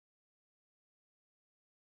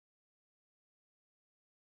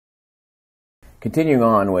Continuing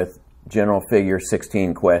on with General Figure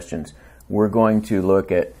 16 questions, we're going to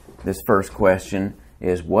look at this first question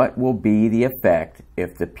is what will be the effect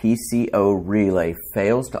if the PCO relay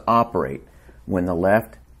fails to operate when the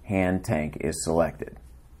left-hand tank is selected?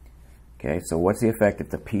 Okay, so what's the effect if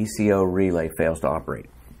the PCO relay fails to operate?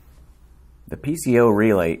 The PCO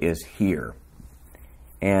relay is here,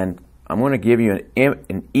 and I'm going to give you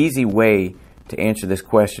an easy way to answer this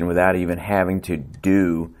question without even having to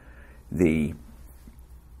do the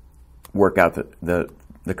work out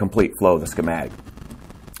the complete flow of the schematic.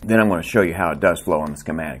 Then I'm going to show you how it does flow on the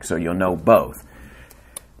schematic, so you'll know both.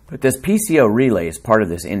 But this PCO relay is part of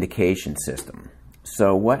this indication system.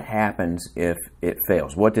 So what happens if it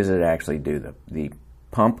fails? What does it actually do? The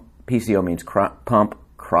pump, PCO means pump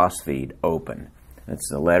crossfeed open. That's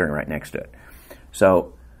the lettering right next to it.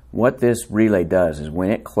 So what this relay does is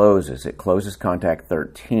when it closes contact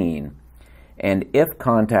 13, and if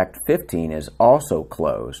contact 15 is also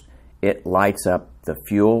closed, it lights up the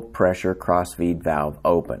fuel pressure crossfeed valve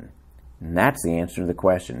open. And that's the answer to the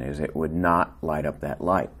question, is it would not light up that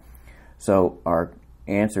light. So our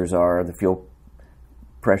answers are the fuel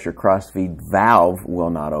pressure crossfeed valve will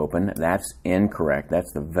not open. That's incorrect.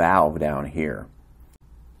 That's the valve down here.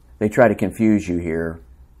 They try to confuse you here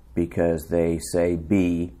because they say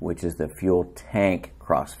B, which is the fuel tank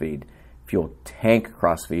crossfeed. Fuel tank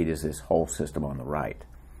crossfeed is this whole system on the right.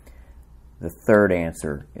 The third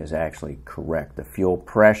answer is actually correct. The fuel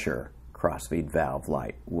pressure crossfeed valve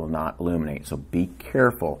light will not illuminate. So be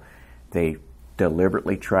careful. They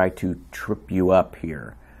deliberately try to trip you up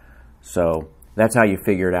here. So that's how you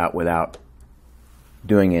figure it out without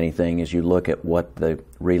doing anything, is you look at what the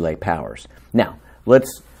relay powers. Now,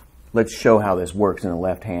 let's show how this works in the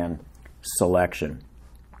left-hand selection.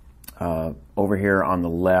 Over here on the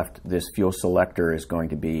left, this fuel selector is going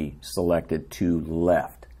to be selected to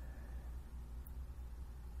left.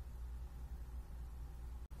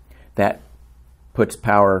 That puts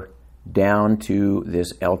power down to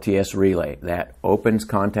this LTS relay. That opens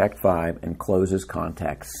contact 5 and closes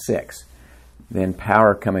contact 6. Then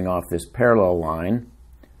power coming off this parallel line,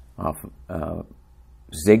 off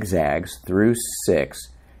zigzags through 6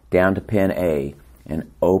 down to pin A and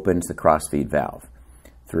opens the crossfeed valve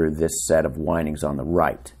through this set of windings on the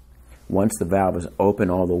right. Once the valve is open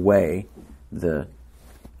all the way, the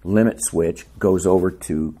limit switch goes over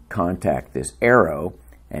to contact this arrow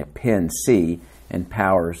at pin C and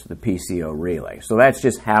powers the PCO relay. So that's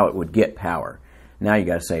just how it would get power. Now you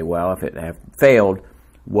got to say, well, if it had failed,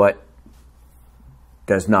 what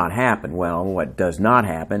does not happen? Well, what does not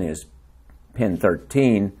happen is pin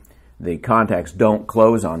 13, the contacts don't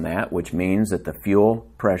close on that, which means that the fuel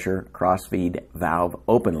pressure crossfeed valve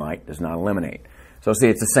open light does not eliminate. So see,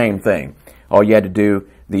 it's the same thing. All you had to do,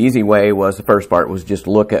 the easy way was, the first part was just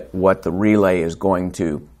look at what the relay is going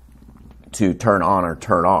to turn on or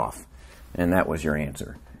turn off, and that was your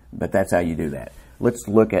answer. But that's how you do that. Let's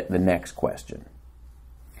look at the next question.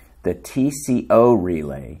 The TCO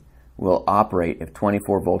relay will operate if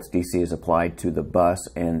 24 volts DC is applied to the bus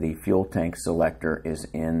and the fuel tank selector is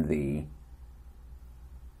in the...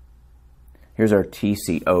 Here's our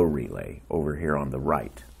TCO relay over here on the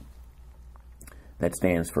right. That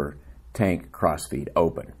stands for tank crossfeed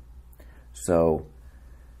open. So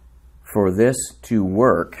for this to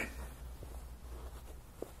work,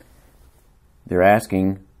 they're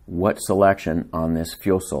asking what selection on this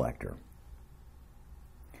fuel selector.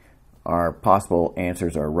 Our possible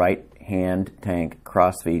answers are right-hand tank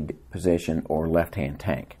crossfeed position or left-hand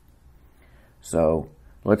tank. So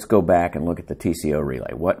let's go back and look at the TCO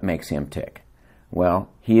relay. What makes him tick? Well,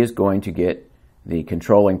 he is going to get the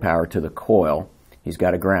controlling power to the coil. He's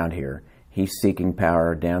got a ground here. He's seeking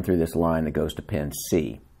power down through this line that goes to pin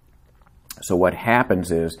C. So what happens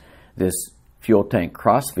is this fuel tank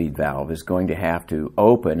crossfeed valve is going to have to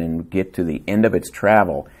open and get to the end of its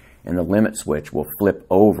travel, and the limit switch will flip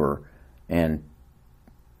over and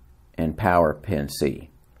power pin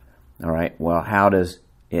C. All right, well, how does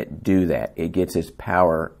it do that? It gets its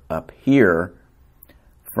power up here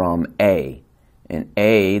from A. In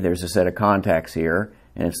A, there's a set of contacts here,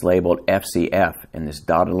 and it's labeled FCF, and this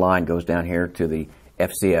dotted line goes down here to the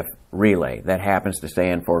FCF relay. That happens to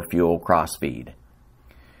stand for fuel crossfeed.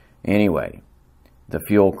 Anyway, the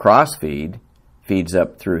fuel crossfeed feeds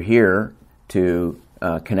up through here to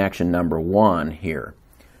connection number 1 here.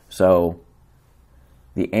 So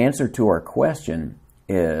the answer to our question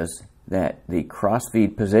is that the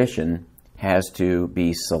crossfeed position has to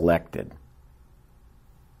be selected.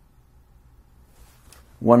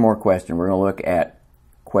 One more question. We're going to look at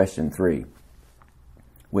question 3.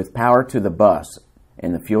 With power to the bus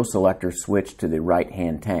and the fuel selector switched to the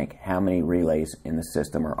right-hand tank, how many relays in the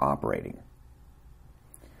system are operating?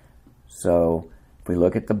 So if we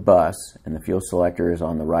look at the bus and the fuel selector is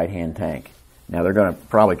on the right-hand tank, now they're going to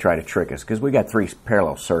probably try to trick us because we got 3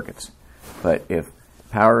 parallel circuits. But if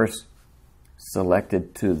power is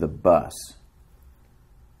selected to the bus,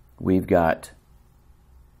 we've got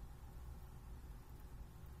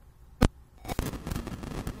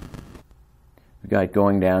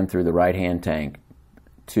going down through the right-hand tank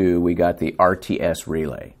we got the RTS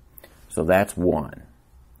relay. So that's 1.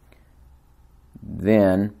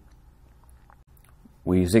 Then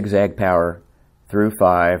we zigzag power through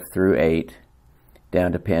 5, through 8,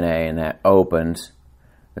 down to pin A, and that opens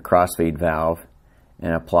the crossfeed valve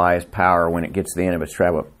and applies power. When it gets to the end of its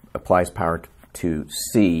travel, it applies power to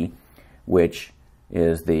C, which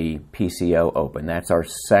is the PCO open. That's our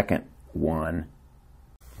second one.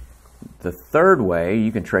 The third way,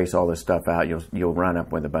 you can trace all this stuff out, you'll run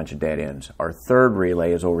up with a bunch of dead ends. Our third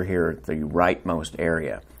relay is over here at the rightmost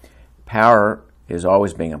area. Power is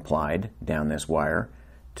always being applied down this wire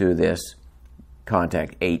to this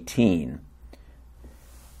contact 18.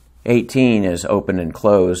 18 is opened and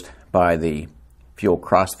closed by the fuel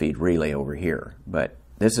crossfeed relay over here, but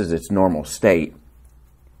this is its normal state.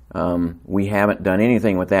 We haven't done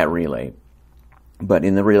anything with that relay, but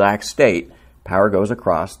in the relaxed state, power goes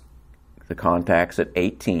across the contacts at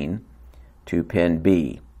 18 to pin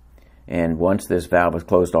B, and once this valve is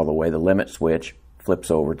closed all the way, the limit switch flips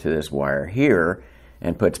over to this wire here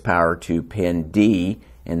and puts power to pin D,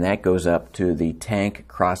 and that goes up to the tank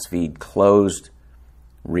crossfeed closed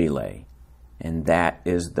relay, and that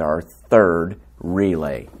is our third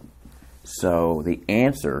relay. So the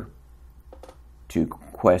answer to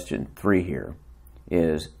question 3 here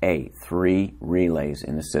is A, 3 relays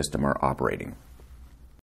in the system are operating.